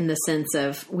situation in the sense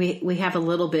of we have a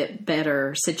little bit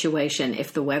better situation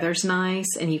if the weather's nice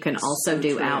and you can also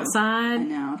do outside. I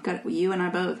know. You and I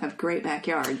both have great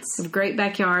backyards. We have great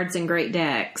backyards and great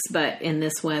decks, but in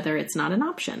this weather it's not an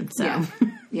option. So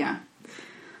yeah.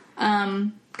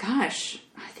 Gosh,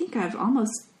 I think I've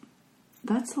almost...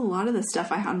 That's a lot of the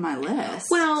stuff I had on my list.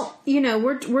 Well, you know,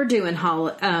 we're doing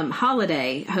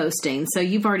holiday hosting, so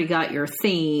you've already got your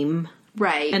theme,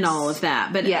 right, and all of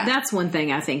that. But that's one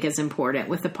thing I think is important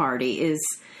with the party is,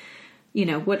 you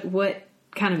know, what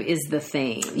kind of is the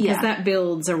theme, because that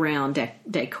builds around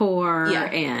decor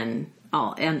and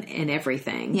all and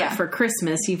everything. Yeah. But for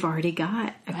Christmas, you've already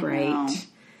got a great.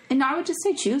 And I would just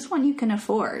say choose one you can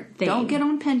afford. Theme. Don't get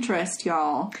on Pinterest,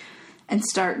 y'all. And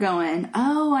start going,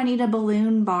 oh, I need a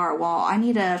balloon bar wall. I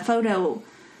need a photo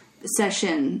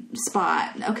session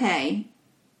spot. Okay,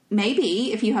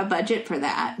 maybe if you have budget for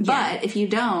that. Yeah. But if you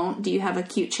don't, do you have a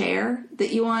cute chair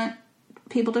that you want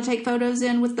people to take photos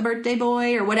in with the birthday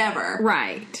boy or whatever?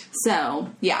 Right. So,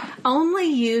 yeah. Only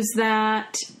use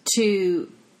that to,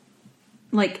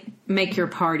 like, make your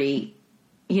party,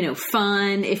 you know,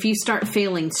 fun. If you start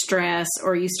feeling stress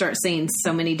or you start seeing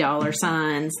so many dollar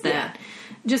signs that...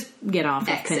 Just get off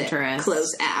of Pinterest.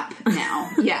 Close app now.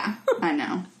 Yeah, I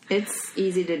know. It's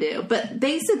easy to do. But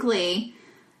basically,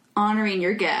 honoring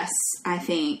your guests, I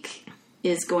think,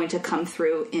 is going to come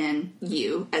through in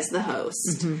you as the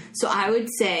host. Mm-hmm. So I would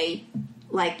say,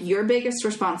 like, your biggest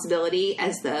responsibility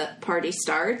as the party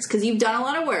starts, because you've done a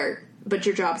lot of work, but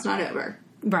your job's not over.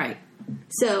 Right.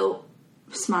 So,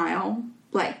 smile.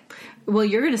 Like... Well,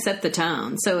 you're going to set the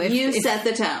tone. So if you set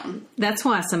the tone. That's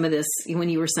why some of this, when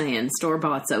you were saying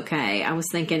store-bought's okay, I was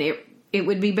thinking it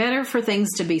would be better for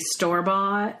things to be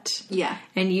store-bought. Yeah.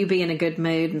 And you be in a good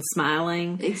mood and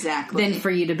smiling. Exactly. Than for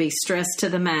you to be stressed to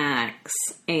the max.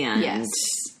 And yes.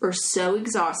 Or so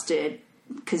exhausted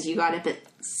because you got up at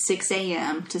 6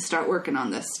 a.m. to start working on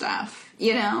this stuff.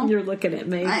 You know? You're looking at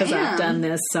me because I've done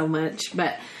this so much.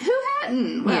 But who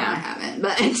hadn't? Well, I haven't,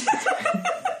 but...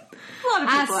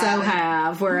 I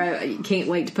have, where I can't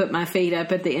wait to put my feet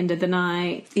up at the end of the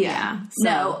night. Yeah. So.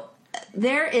 No,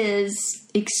 there is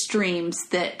extremes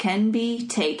that can be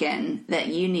taken that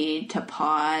you need to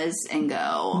pause and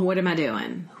go, what am I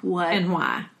doing? What? And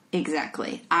why?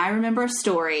 Exactly. I remember a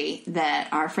story that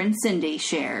our friend Cindy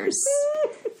shares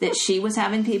that she was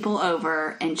having people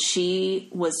over and she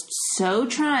was so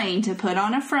trying to put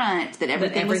on a front that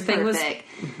everything was perfect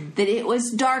that it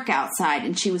was dark outside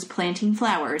and she was planting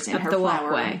flowers in her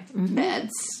flower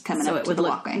beds coming up to the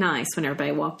walkway. Nice when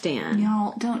everybody walked in.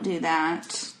 Y'all, don't do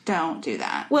that. Don't do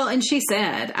that. Well, and she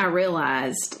said, I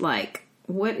realized, like,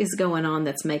 what is going on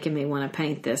that's making me want to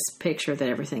paint this picture that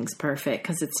everything's perfect,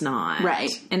 because it's not.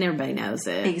 Right. And everybody knows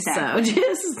it. Exactly. So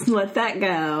just let that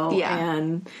go. Yeah.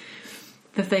 And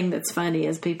the thing that's funny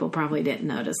is people probably didn't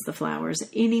notice the flowers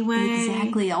anyway.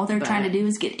 Exactly. All they're trying to do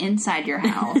is get inside your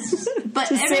house. But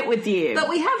to sit with you. But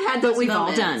we have had those we've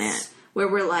moments all done it. where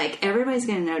we're like, everybody's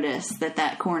going to notice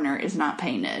that corner is not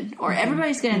painted. Or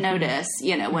everybody's going to notice,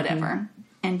 whatever.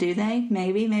 And do they?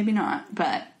 Maybe, maybe not.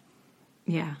 But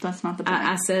yeah, that's not the point.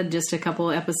 I said just a couple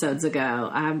of episodes ago,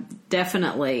 I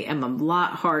definitely am a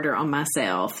lot harder on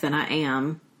myself than I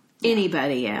am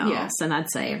anybody else. Yeah. And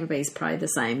I'd say everybody's probably the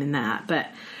same in that. But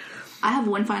I have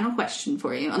one final question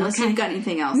for you, unless you've got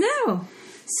anything else. No.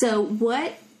 So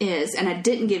what is, and I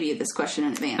didn't give you this question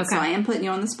in advance, so I am putting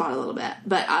you on the spot a little bit,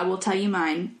 but I will tell you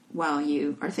mine while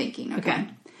you are thinking, okay?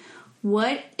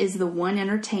 What is the one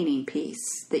entertaining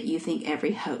piece that you think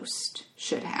every host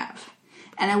should have?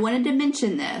 And I wanted to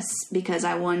mention this because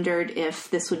I wondered if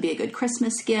this would be a good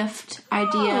Christmas gift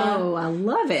idea. Oh, I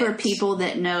love it. For people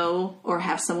that know or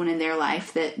have someone in their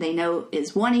life that they know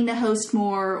is wanting to host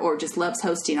more or just loves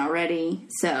hosting already.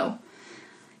 So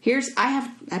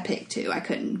I picked two. I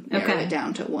couldn't narrow it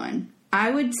down to one.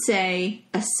 I would say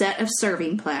a set of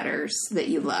serving platters that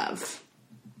you love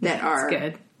that are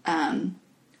good.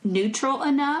 Neutral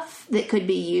enough that could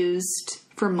be used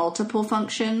for multiple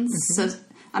functions. So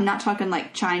I'm not talking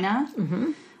like china.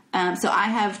 So I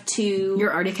have two.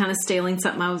 You're already kind of stealing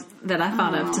something that I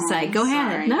thought of to say. Go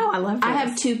ahead. No, I love this. I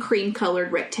have two cream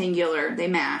colored rectangular. They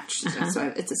match.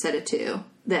 So it's a set of two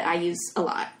that I use a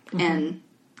lot. And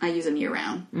I use them year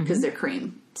round because they're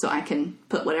cream. So I can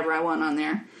put whatever I want on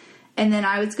there. And then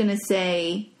I was going to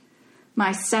say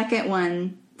my second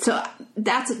one. So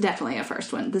that's definitely a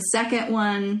first one. The second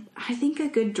one, I think a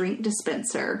good drink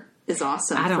dispenser is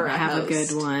awesome. I don't for a have host.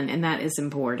 a good one, and that is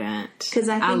important. Because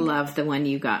I love the one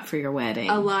you got for your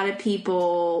wedding. A lot of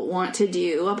people want to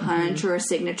do a punch or a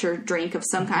signature drink of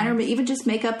some kind, or even just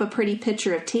make up a pretty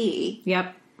pitcher of tea.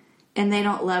 Yep. And they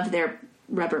don't love their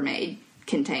Rubbermaid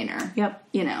container. Yep.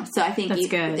 So I think that's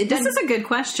good. This is a good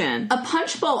question. A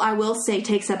punch bowl, I will say,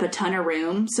 takes up a ton of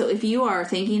room. So if you are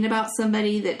thinking about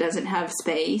somebody that doesn't have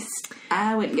space,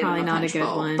 I wouldn't get them a punch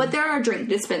bowl. One. But there are drink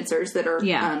dispensers that are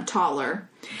taller.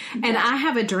 And I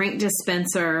have a drink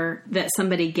dispenser that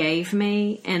somebody gave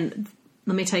me, and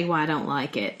let me tell you why I don't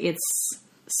like it. It's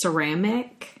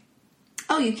ceramic.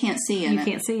 Oh, you can't see it. You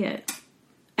can't see it.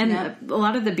 And a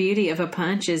lot of the beauty of a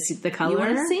punch is the color. You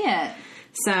want to see it.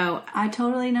 So I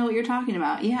totally know what you're talking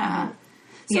about. Yeah.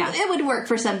 So it would work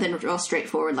for something real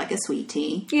straightforward, like a sweet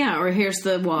tea. Yeah, or here's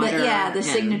the water. But the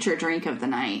signature drink of the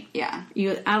night. Yeah.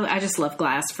 I just love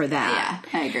glass for that.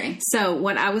 Yeah, I agree. So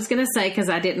what I was going to say, because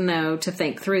I didn't know to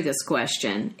think through this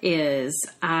question, is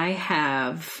I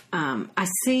have, I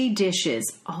see dishes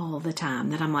all the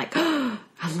time that I'm like, oh,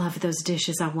 I love those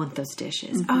dishes. I want those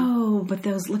dishes. Oh, but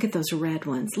look at those red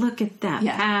ones. Look at that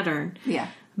pattern. Yeah.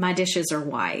 My dishes are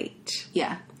white.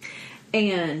 Yeah.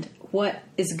 And what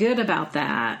is good about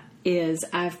that is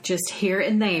I've just here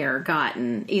and there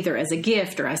gotten either as a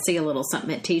gift or I see a little something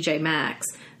at TJ Maxx.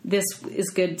 This is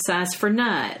good size for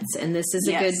nuts and this is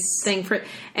a good thing for,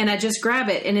 and I just grab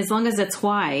it. And as long as it's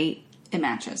white, it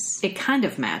matches. It kind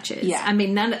of matches. Yeah. I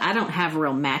mean, I don't have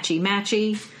real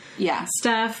matchy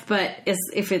stuff, but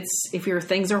if your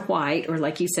things are white or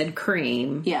like you said,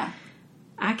 cream. Yeah.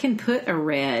 I can put a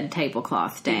red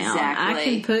tablecloth down. Exactly. I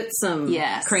can put some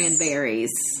cranberries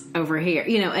over here,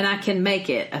 and I can make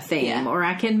it a theme or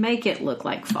I can make it look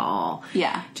like fall.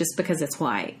 Yeah. Just because it's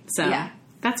white. So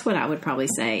that's what I would probably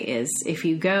say is if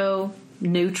you go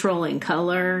neutral in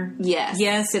color.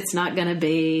 Yes, it's not going to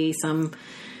be some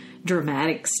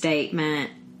dramatic statement,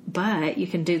 but you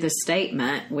can do the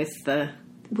statement with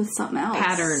something else.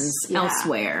 Patterns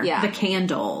elsewhere. Yeah. The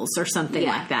candles or something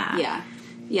like that. Yeah.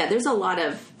 Yeah, there's a lot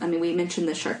of, we mentioned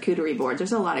the charcuterie board.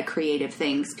 There's a lot of creative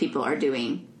things people are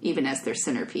doing, even as their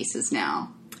centerpieces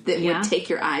now, that would take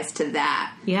your eyes to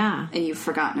that. Yeah. And you've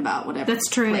forgotten about whatever. That's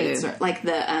true. Like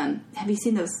the, have you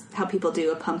seen how people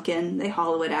do a pumpkin? They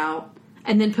hollow it out.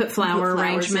 And then put flower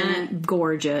arrangement.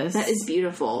 Gorgeous. That is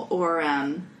beautiful. Or,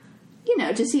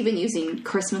 just even using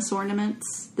Christmas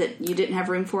ornaments that you didn't have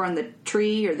room for on the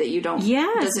tree or that you don't.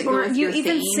 Yes, doesn't go or with you your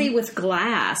even theme. see with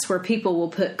glass where people will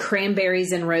put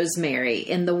cranberries and rosemary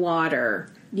in the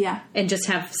water. Yeah. And just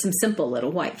have some simple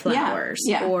little white flowers.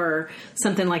 Yeah. Or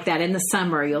something like that. In the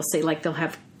summer, you'll see they'll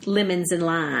have lemons and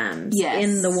limes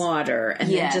in the water. And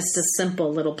then just a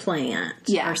simple little plant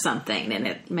or something. And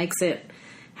it makes it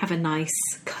have a nice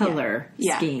color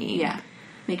scheme. Yeah.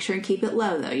 Make sure and keep it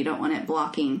low, though. You don't want it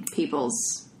blocking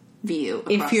people's view.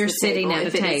 If you're sitting at a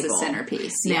table, if it's a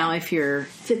centerpiece. Now, if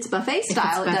it's buffet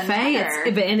style, it doesn't matter.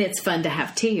 And it's fun to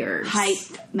have tiers.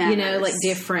 Height matters. Like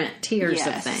different tiers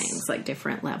of things, like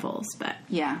different levels. But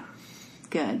yeah,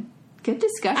 good. Good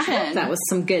discussion. I hope that was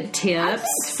some good tips.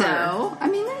 So, I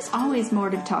mean, there's always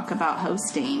more to talk about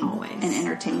hosting and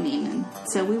entertaining, and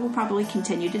so we will probably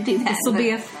continue to do that. This will be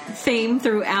a theme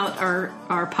throughout our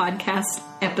podcast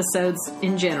episodes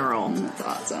in general. That's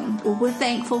awesome. Well, we're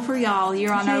thankful for y'all.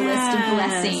 You're on our list of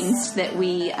blessings that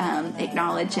we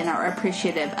acknowledge and are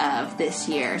appreciative of this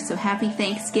year. So happy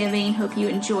Thanksgiving. Hope you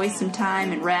enjoy some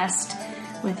time and rest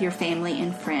with your family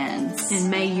and friends.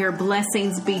 And may your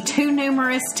blessings be too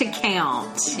numerous to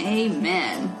count.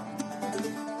 Amen.